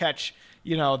you could catch,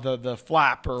 the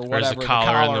flap or whatever. Or the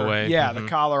collar in the way. Yeah, the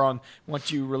collar on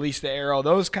once you release the arrow.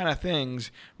 Those kind of things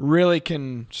really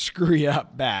can screw you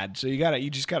up bad. So you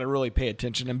just gotta really pay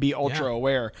attention and be ultra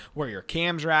aware where your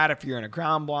cams are at. If you're in a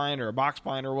ground blind or a box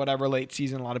blind or whatever late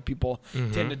season, a lot of people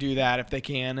tend to do that if they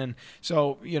can. And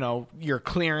so your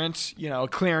clearance,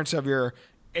 clearance of your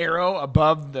arrow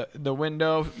above the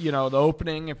window, the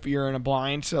opening if you're in a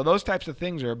blind. So those types of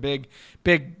things are a big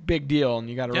deal, and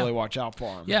you got to really watch out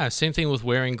for them. Yeah, same thing with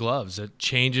wearing gloves. It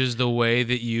changes the way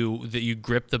that you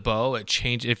grip the bow. It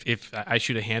changes if I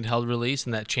shoot a handheld release,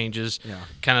 and that changes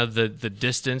kind of the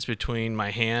distance between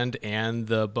my hand and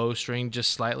the bowstring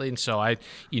just slightly. And so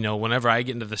whenever I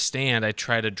get into the stand, I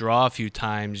try to draw a few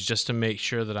times just to make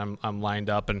sure that I'm lined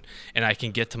up and I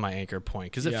can get to my anchor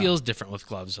point, because it feels different with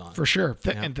gloves on. For sure.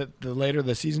 And the later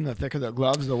the season, the thicker the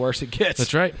gloves, the worse it gets.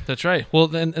 That's right. Well,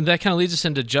 then and that kind of leads us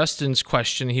into Justin's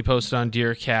question he posted on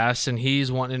DeerCast, and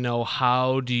he's wanting to know,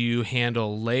 how do you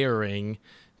handle layering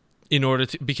in order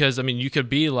to, because you could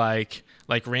be like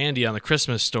Randy on the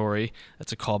Christmas Story.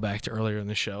 That's a callback to earlier in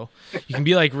the show. You can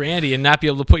be like Randy and not be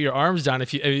able to put your arms down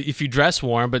if you dress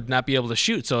warm, but not be able to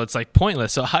shoot. So it's like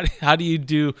pointless. So how do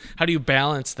you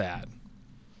balance that?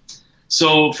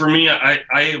 So for me,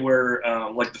 I wear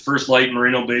like the First Light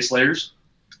merino base layers,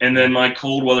 and then my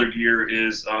cold weather gear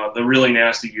is the really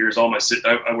nasty gear is all my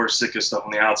I wear Sitka stuff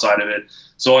on the outside of it,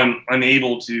 so I'm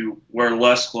able to wear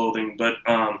less clothing. But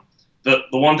the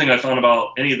one thing I found about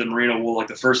any of the merino wool, like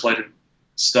the First Light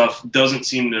stuff, doesn't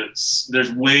seem to,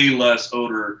 there's way less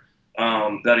odor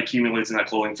that accumulates in that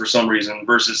clothing for some reason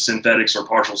versus synthetics or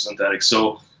partial synthetics.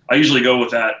 So I usually go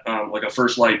with that, like a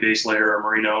First Light base layer or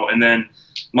merino, and then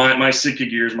my Sitka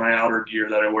gear is my outer gear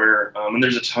that I wear, and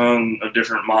there's a ton of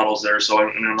different models there, so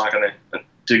I'm not going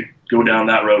to go down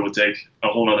that road would take a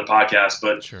whole nother podcast,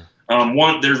 but sure.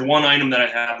 There's one item that I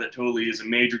have that totally is a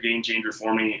major game changer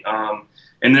for me,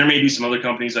 and there may be some other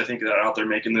companies I think that are out there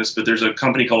making this, but there's a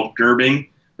company called Gerbing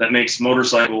that makes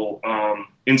motorcycle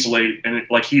insulate and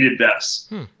like heated vests.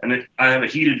 And I have a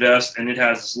heated vest, and it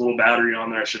has this little battery on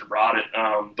there. I should have brought it,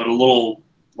 but a little,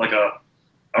 like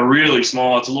a really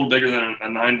small, it's a little bigger than a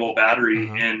 9-volt battery,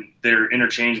 and they're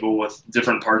interchangeable with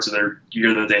different parts of their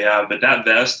gear that they have. But that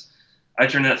vest, I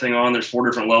turn that thing on, there's 4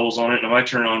 different levels on it, and if I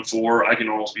turn it on 4, I can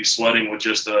almost be sweating with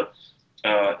just a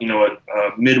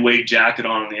mid-weight jacket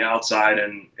on the outside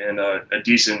and a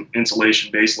decent insulation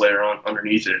base layer on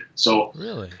underneath it. So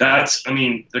really, that's,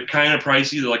 they're kind of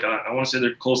pricey. They're like, I want to say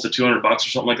they're close to $200 or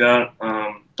something like that.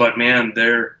 But man,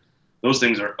 those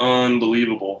things are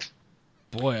unbelievable.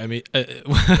 Boy,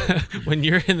 when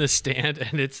you're in the stand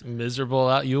and it's miserable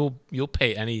out, you'll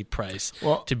pay any price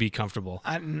to be comfortable.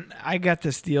 I got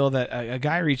this deal that a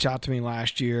guy reached out to me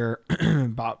last year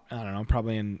about, I don't know,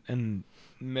 probably in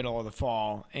middle of the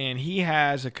fall, and he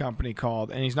has a company called,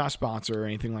 and he's not sponsored or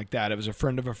anything like that. It was a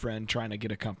friend of a friend trying to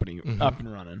get a company up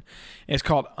and running. And it's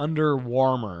called Under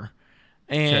Warmer,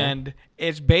 and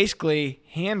it's basically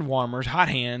hand warmers, hot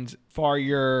hands for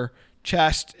your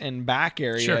chest and back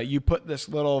area. Sure. You put this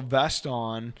little vest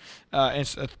on,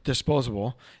 it's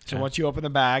disposable. So once you open the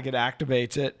bag, it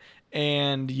activates it,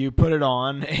 and you put it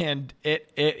on, and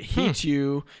it heats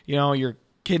you, your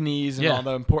kidneys and all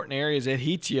the important areas. It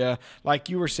heats you, like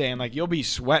you were saying, like you'll be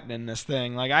sweating in this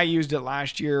thing. Like I used it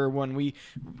last year when we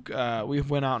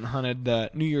went out and hunted the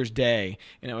New Year's Day,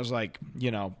 and it was like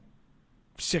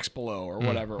 6 below or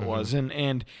whatever it was,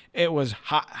 and it was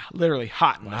hot, literally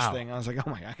hot in this thing. I was like, oh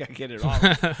my God, I gotta get it off.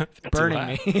 It's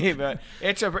burning me. But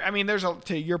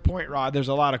to your point, Rod, there's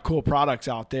a lot of cool products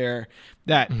out there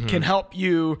that can help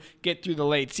you get through the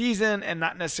late season and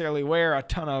not necessarily wear a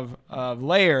ton of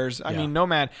layers. I mean,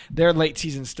 Nomad, their late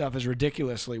season stuff is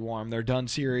ridiculously warm. Their Dun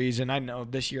series, and I know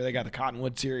this year they got the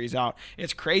Cottonwood series out.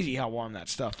 It's crazy how warm that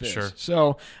stuff is. Sure.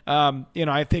 So,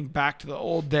 I think back to the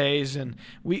old days, and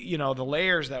we, the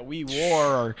layers that we wore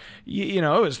are, it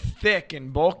was thick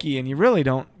and bulky, and you really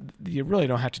don't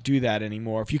have to do that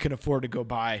anymore if you can afford to go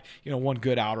buy, one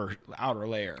good outer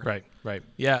layer. Right.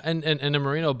 Yeah, and a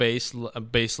merino base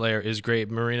layer is great.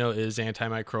 Merino is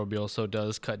antimicrobial, so it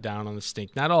does cut down on the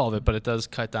stink. Not all of it, but it does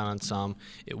cut down on some.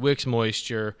 It wicks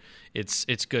moisture.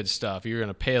 It's good stuff. You're going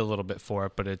to pay a little bit for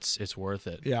it, but it's worth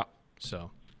it. Yeah.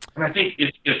 So. And I think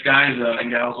if guys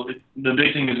and gals, the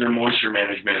big thing is their moisture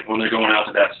management when they're going out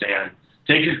to that stand.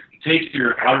 Take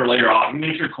your outer layer off. Even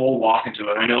if you're cold, walk into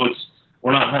it. I know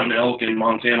we're not hunting elk in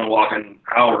Montana walking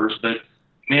hours, but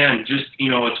man, just,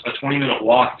 it's a 20-minute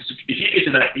walk. If you get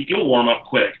to that, you'll warm up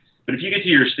quick. But if you get to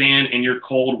your stand and you're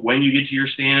cold when you get to your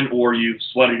stand, or you've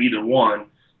sweated either one,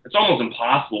 it's almost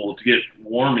impossible to get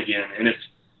warm again. And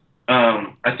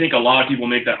I think a lot of people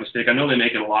make that mistake. I know they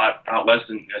make it a lot out west,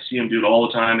 and I see them do it all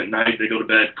the time. At night, they go to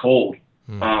bed cold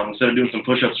instead of doing some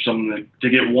push-ups or something to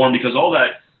get warm, because all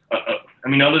that,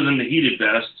 other than the heated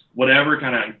vest, whatever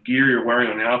kind of gear you're wearing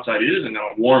on the outside isn't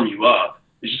going to warm you up.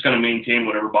 It's just going to maintain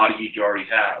whatever body heat you already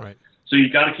have. Right. So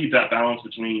you've got to keep that balance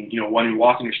between, when you're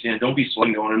walking your stand, don't be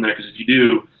sweating going in there, because if you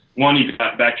do, one, you've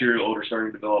got bacterial odor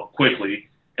starting to develop quickly,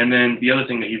 And then the other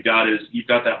thing that you've got is you've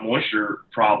got that moisture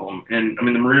problem. And I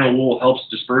mean, the merino wool helps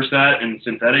disperse that in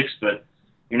synthetics, but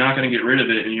you're not going to get rid of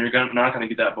it, and you're not going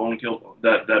to get that bone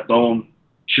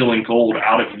chilling cold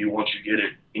out of you once you get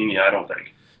it in you, I don't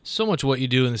think. So much what you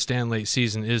do in the stand late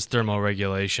season is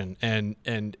thermoregulation, and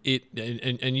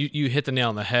you hit the nail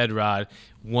on the head, Rod.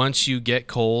 Once you get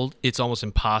cold, it's almost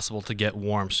impossible to get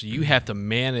warm. So you have to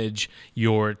manage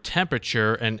your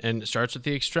temperature, and it starts with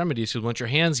the extremities. Because once your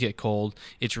hands get cold,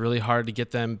 it's really hard to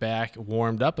get them back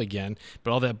warmed up again.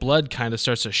 But all that blood kind of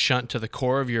starts to shunt to the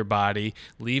core of your body,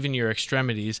 leaving your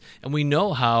extremities. And we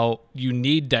know how you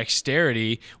need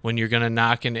dexterity when you're going to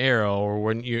knock an arrow, or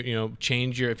when you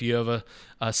change if you have a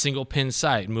single pin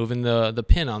sight, moving the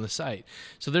pin on the sight.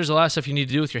 So there's a lot of stuff you need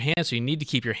to do with your hands. So you need to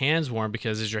keep your hands warm,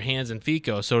 because as your hands and feet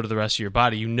go, so do the rest of your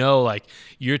body. Like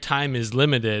your time is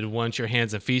limited once your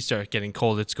hands and feet start getting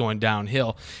cold. It's going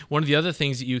downhill. One of the other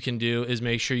things that you can do is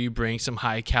make sure you bring some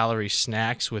high calorie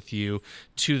snacks with you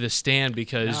to the stand,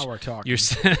 because now we're talking.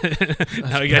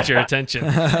 Now we got your attention.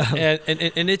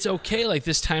 and it's okay. Like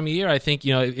this time of year, I think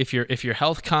if you're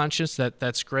health conscious,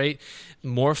 that's great.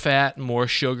 More fat, more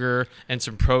sugar, and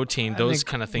some protein. Those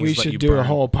kind of things. We should do a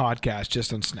whole podcast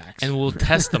just on snacks, and we'll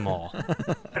test them all.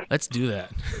 Let's do that.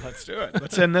 Let's do it.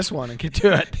 Let's end this one and get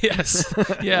to it. Yes.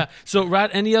 Yeah. So,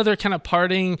 Rod, any other kind of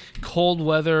parting cold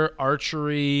weather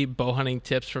archery bow hunting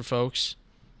tips for folks?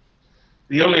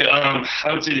 The only, I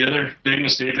would say the other big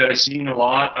mistake that I've seen a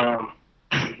lot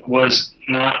was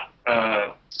not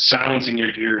silencing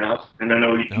your gear enough. And I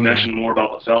know you mentioned more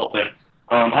about the felt, but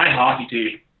I hockey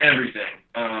tape everything.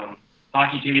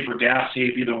 Hockey tape or gas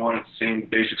tape, either one, it's the same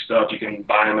basic stuff. You can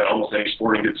buy them at almost any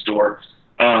sporting goods store.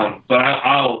 But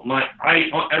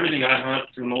everything I hunt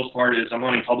for the most part is I'm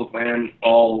hunting public land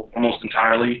almost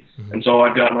entirely. Mm-hmm. And so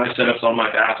I've got my setups on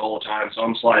my back all the time. So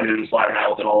I'm sliding in and sliding out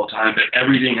with it all the time. But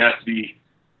everything has to be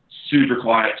super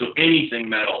quiet. So anything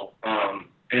metal,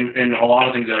 and a lot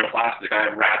of things that are plastic, I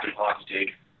have wrapped in hockey tape.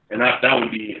 And that would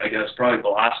be, I guess, probably the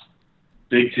last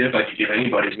big tip I could give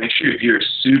anybody is make sure your gear is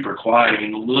super quiet. I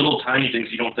mean, the little tiny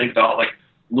things you don't think about, like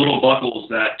little buckles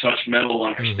that touch metal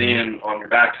on your stand, on your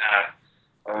backpack,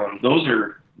 those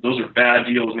are bad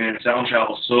deals, man. Sound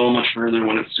travels so much further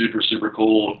when it's super, super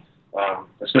cold,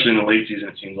 especially in the late season,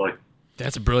 it seems like.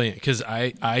 That's brilliant, because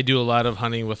I do a lot of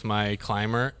hunting with my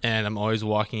climber, and I'm always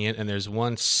walking in, and there's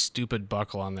one stupid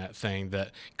buckle on that thing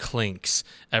that clinks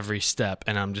every step,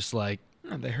 and I'm just like,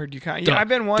 they heard you. I've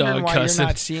been wondering why you're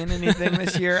not seeing anything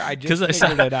this year. I just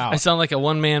figured it out. I sound like a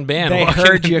one-man band. They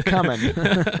heard you coming.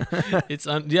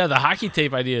 The hockey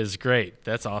tape idea is great.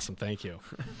 That's awesome. Thank you.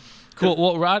 Cool.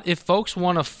 Well, Rod, if folks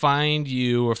want to find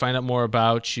you or find out more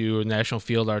about you, National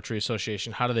Field Archery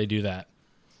Association, how do they do that?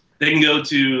 They can go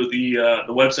to the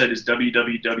website is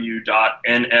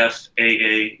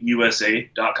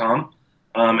www.nfaausa.com.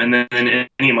 And then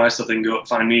any of my stuff, they can go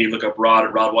find me, look up Rod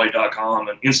at rodwhite.com,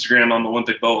 and Instagram, I'm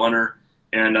Olympic Bow Hunter,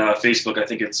 and Facebook, I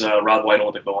think it's Rod White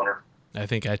Olympic Bow Hunter. I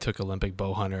think I took Olympic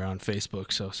Bow Hunter on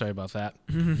Facebook, so sorry about that.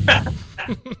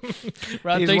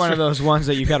 Rod, he's one of those ones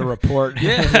that you got to report.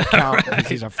 Yeah,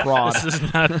 he's a fraud. This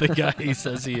is not the guy he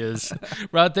says he is.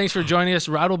 Rod, thanks for joining us.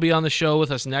 Rod will be on the show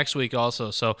with us next week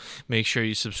also, so make sure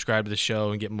you subscribe to the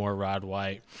show and get more Rod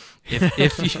White.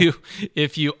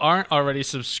 If you aren't already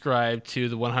subscribed to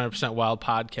the 100% Wild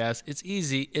podcast, it's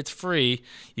easy. It's free.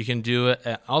 You can do it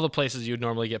at all the places you would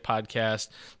normally get podcasts: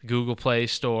 Google Play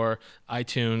Store,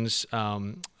 iTunes,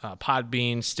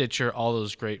 Podbean, Stitcher, all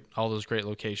those great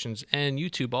locations, and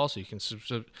YouTube also. You can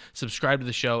subscribe to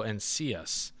the show and see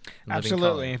us.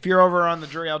 Absolutely. If you're over on the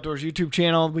Drury Outdoors YouTube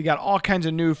channel, we got all kinds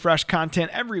of new, fresh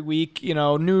content every week.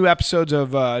 New episodes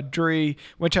of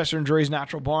Winchester and Drury's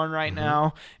Natural Barn right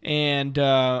now. And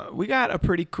we got a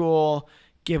pretty cool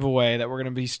giveaway that we're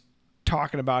going to be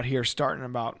talking about here starting in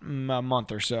about a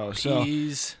month or so.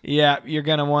 Please. So, yeah, you're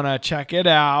going to want to check it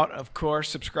out. Of course,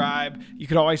 subscribe. You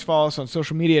could always follow us on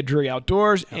social media at Drury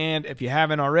Outdoors. And if you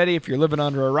haven't already, if you're living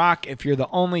under a rock, if you're the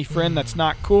only friend that's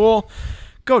not cool,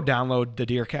 go download the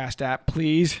DeerCast app,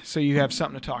 please, so you have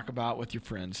something to talk about with your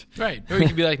friends. Right. Or you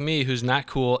can be like me, who's not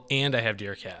cool, and I have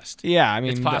DeerCast. Yeah, I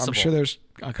mean, it's possible. I'm sure there's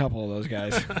a couple of those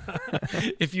guys.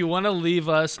 If you want to leave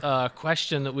us a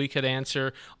question that we could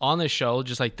answer on the show,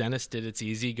 just like Dennis did, it's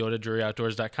easy. Go to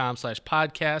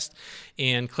druryoutdoors.com/podcast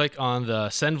and click on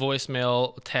the Send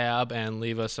Voicemail tab and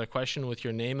leave us a question with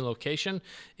your name and location,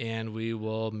 and we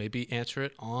will maybe answer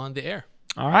it on the air.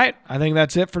 All right. I think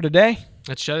that's it for today.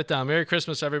 Let's shut it down. Merry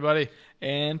Christmas, everybody.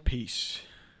 And peace.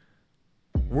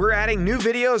 We're adding new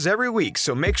videos every week,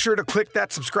 so make sure to click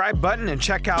that subscribe button and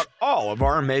check out all of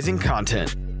our amazing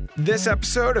content. This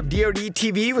episode of DoD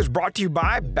TV was brought to you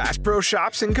by Bass Pro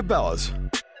Shops in Cabela's.